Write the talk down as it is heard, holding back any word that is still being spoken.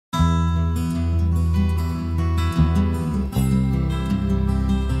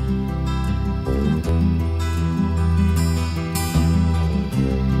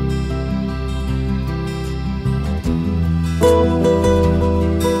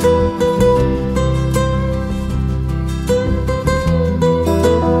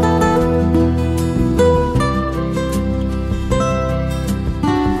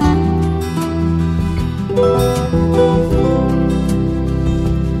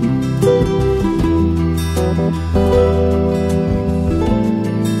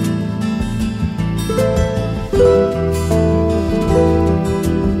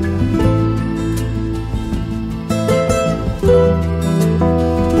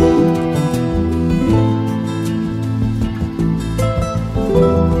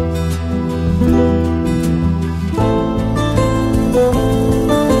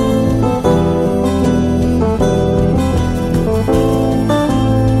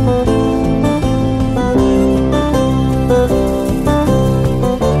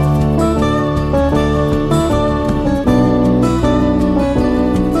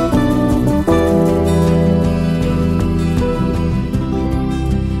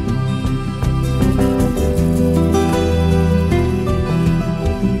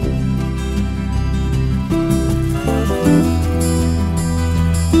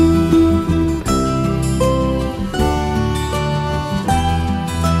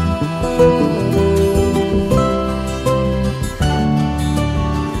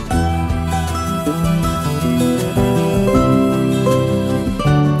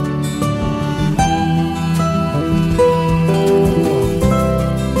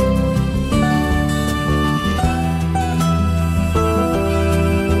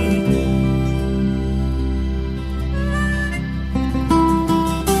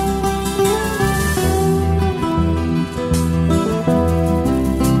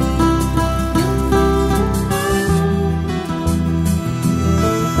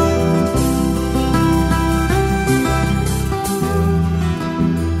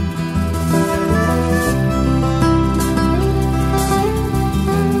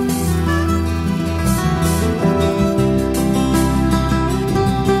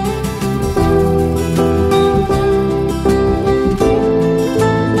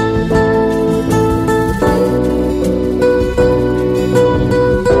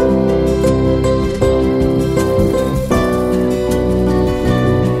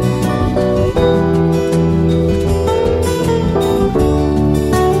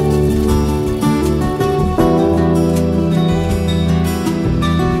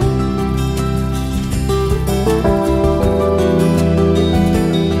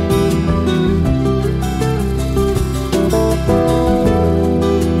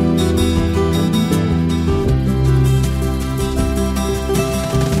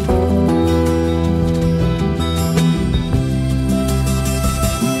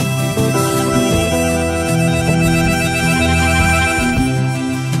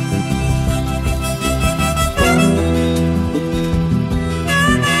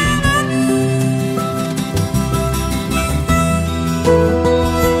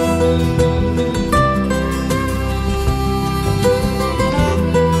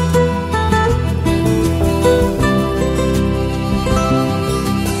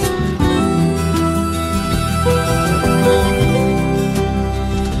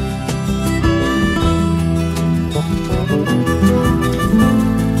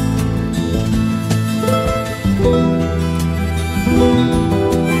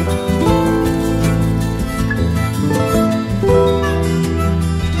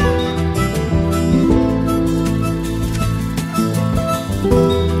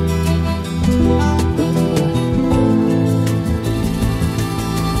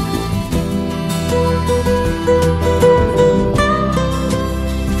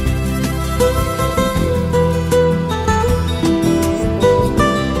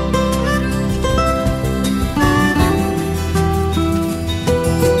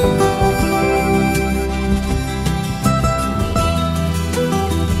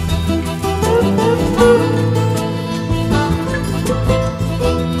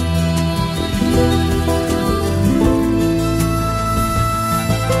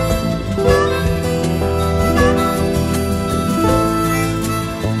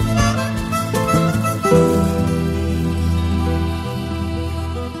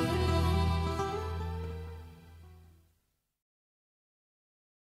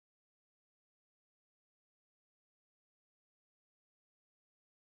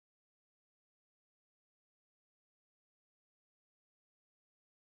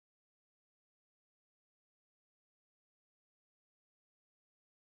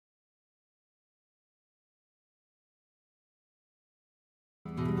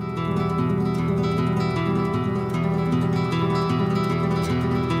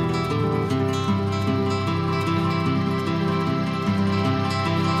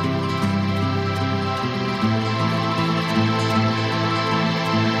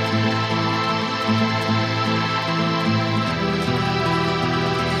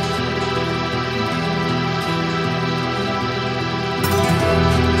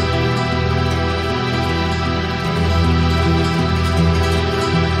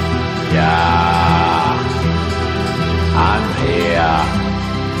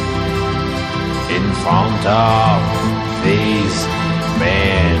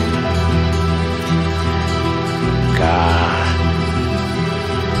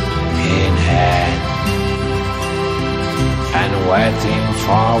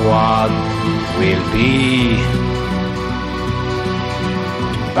forward will be.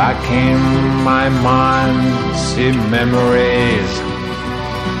 Back in my mind, see memories.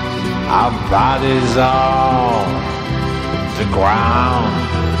 Our bodies on the ground,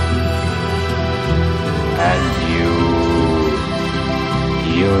 and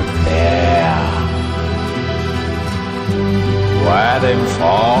you're there, waiting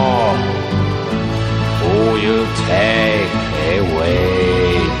for who you take away.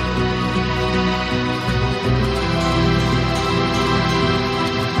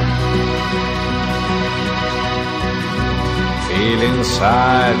 Feel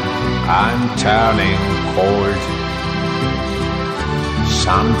inside, I'm turning cold.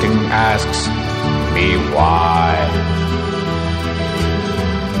 Something asks me why.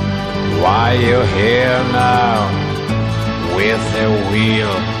 Why you're here now with a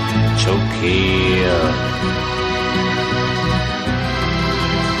will to kill?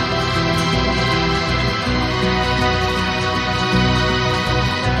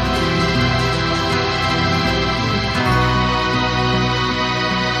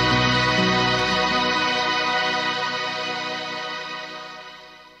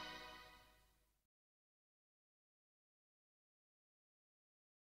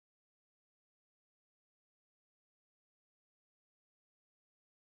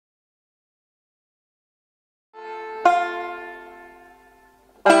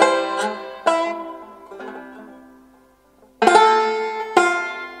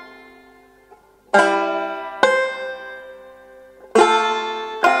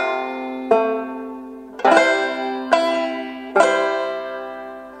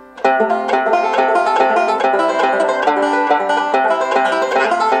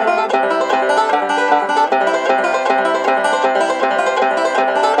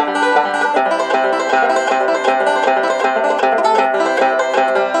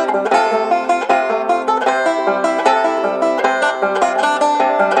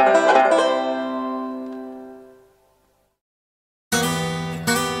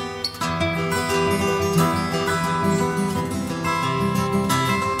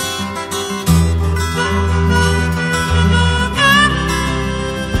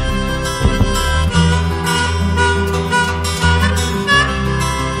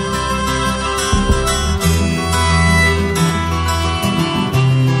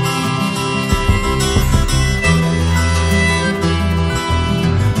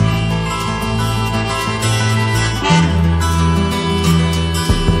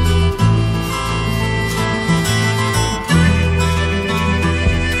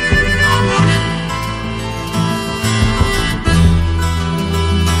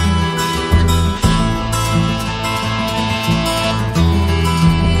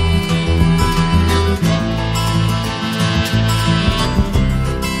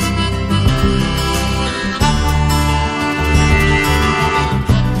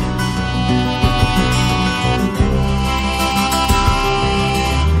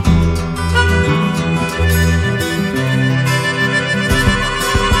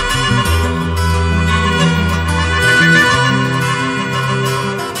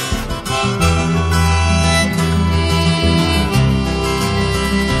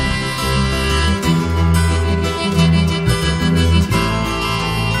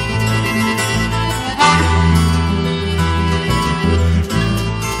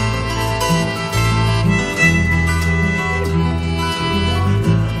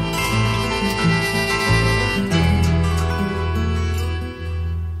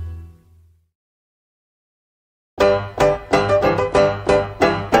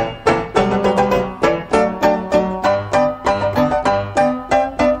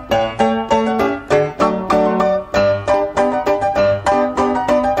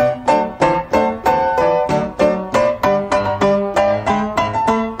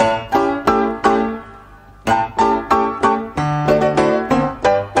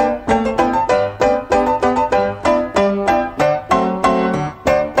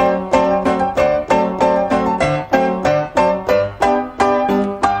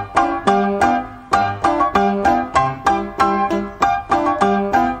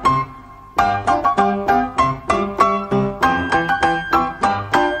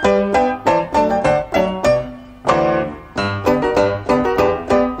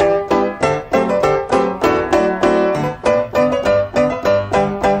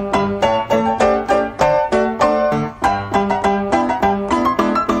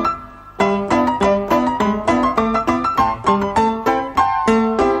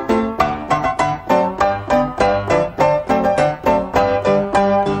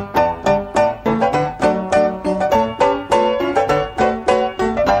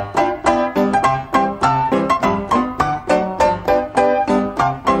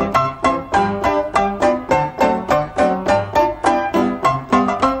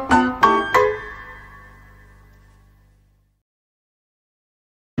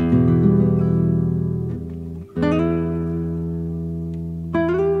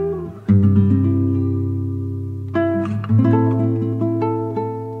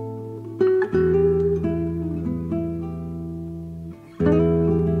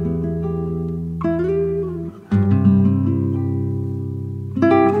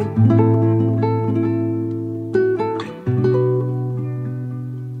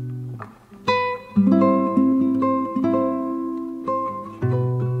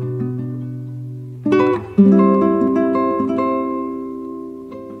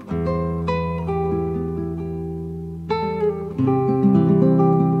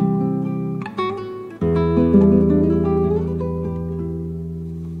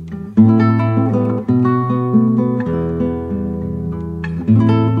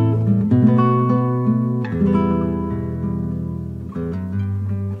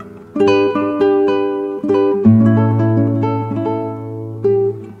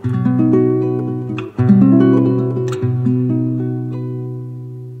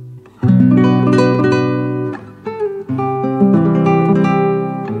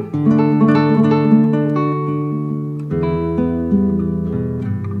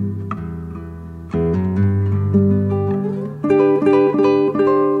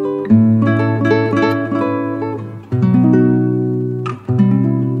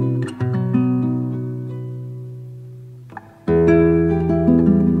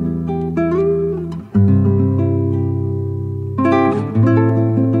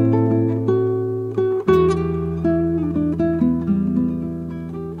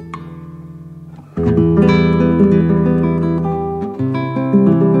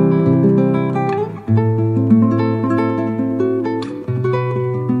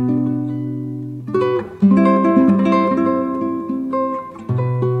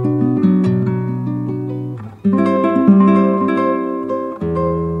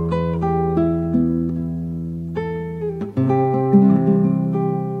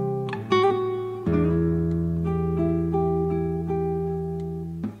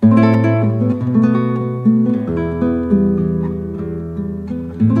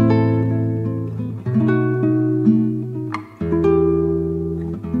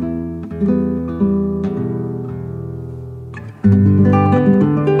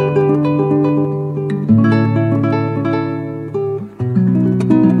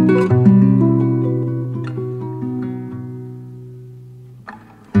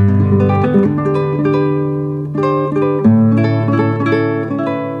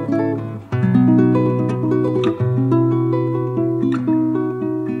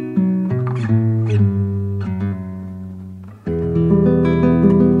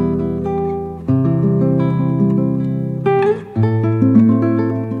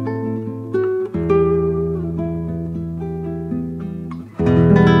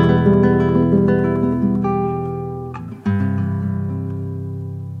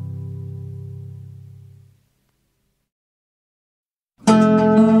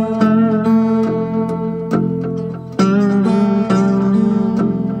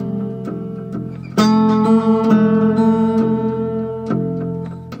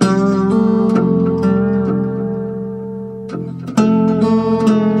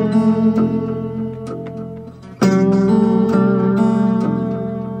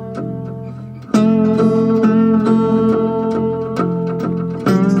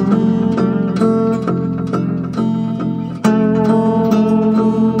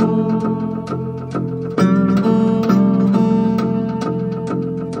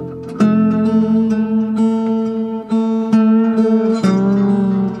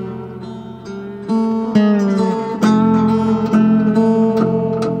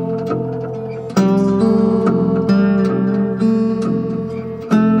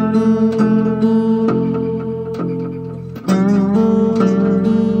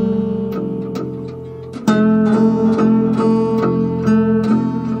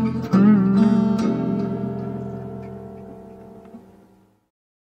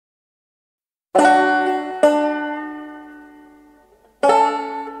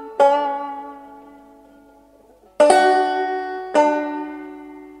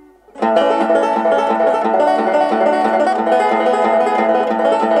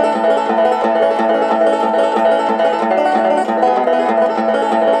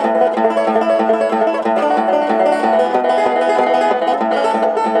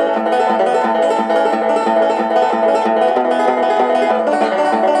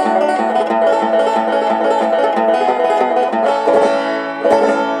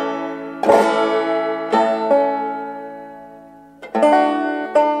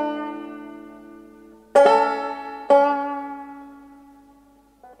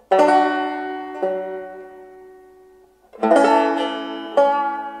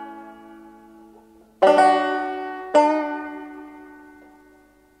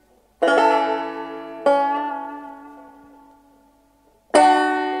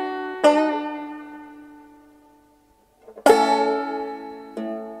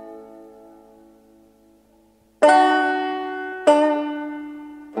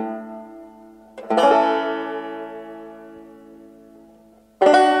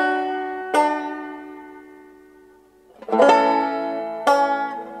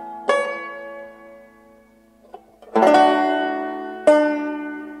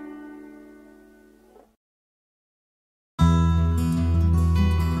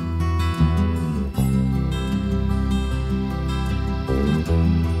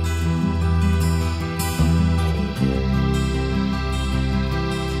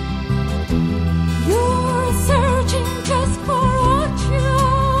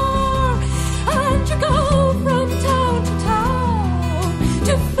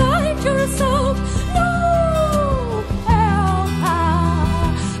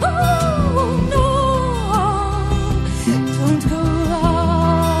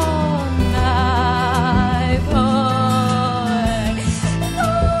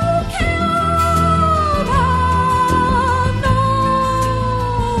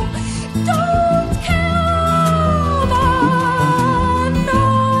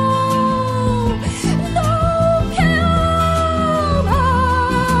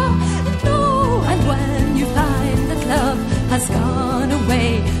 has gone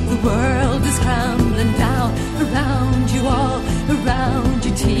away. The world is crumbling down around you all, around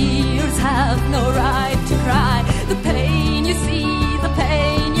you. Tears have no right to cry. The pain you see, the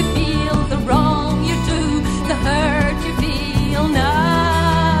pain you feel, the wrong you do, the hurt you feel now.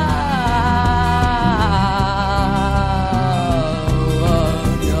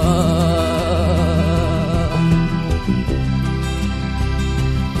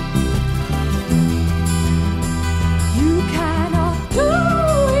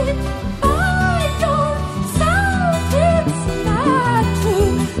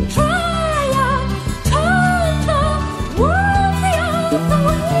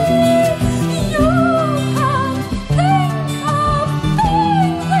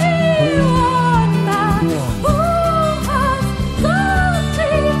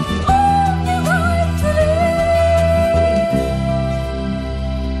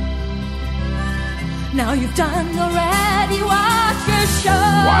 Now you've done already what you should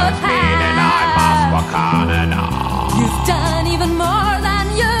What's have. meaning I must work on and on. You've done even more than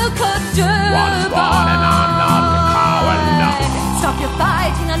you could do. Once born and I'm not a coward now. Stop your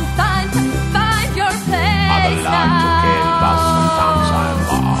fighting and find your place. I'd like to give, but sometimes I'm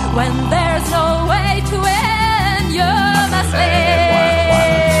lost. When there's no way to win, you must live. When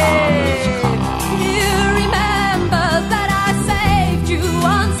the time is come. You remember that I saved you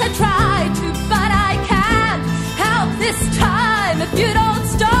once. I tried to, but I can't help this time. If you don't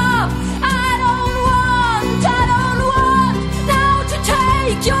stop, I don't want now to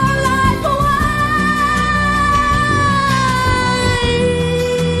take your life away.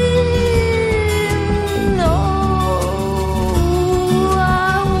 No, I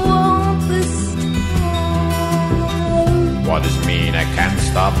want this time. What does mean I can't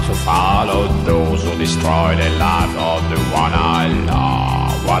stop to follow those who destroy the life of the one I love?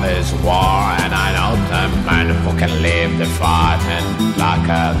 What is war? And I know the man who can live the fight and like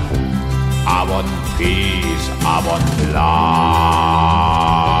a I want peace, I want love.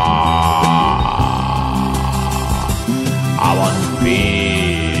 I want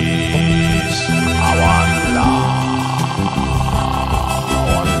peace, I want love. I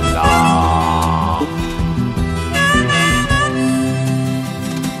want love.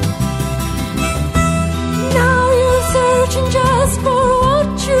 Now you're searching just for what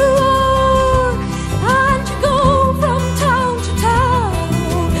you are, and you go from town to town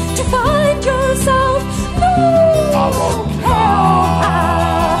to find yourself no help.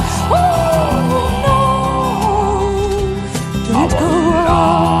 Oh no, don't go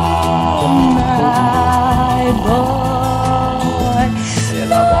on, my boy.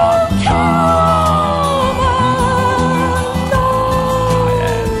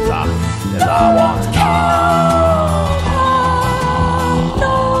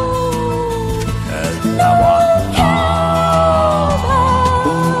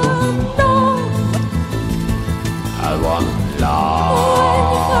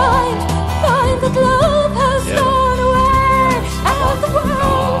 Find that love has gone away, and the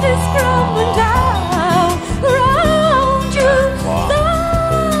world is crumbling down around you.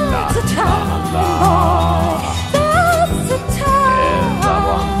 That's the time, boy. That's the time.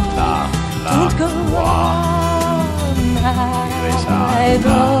 Don't go on, my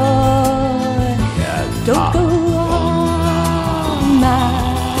boy. Don't go on, my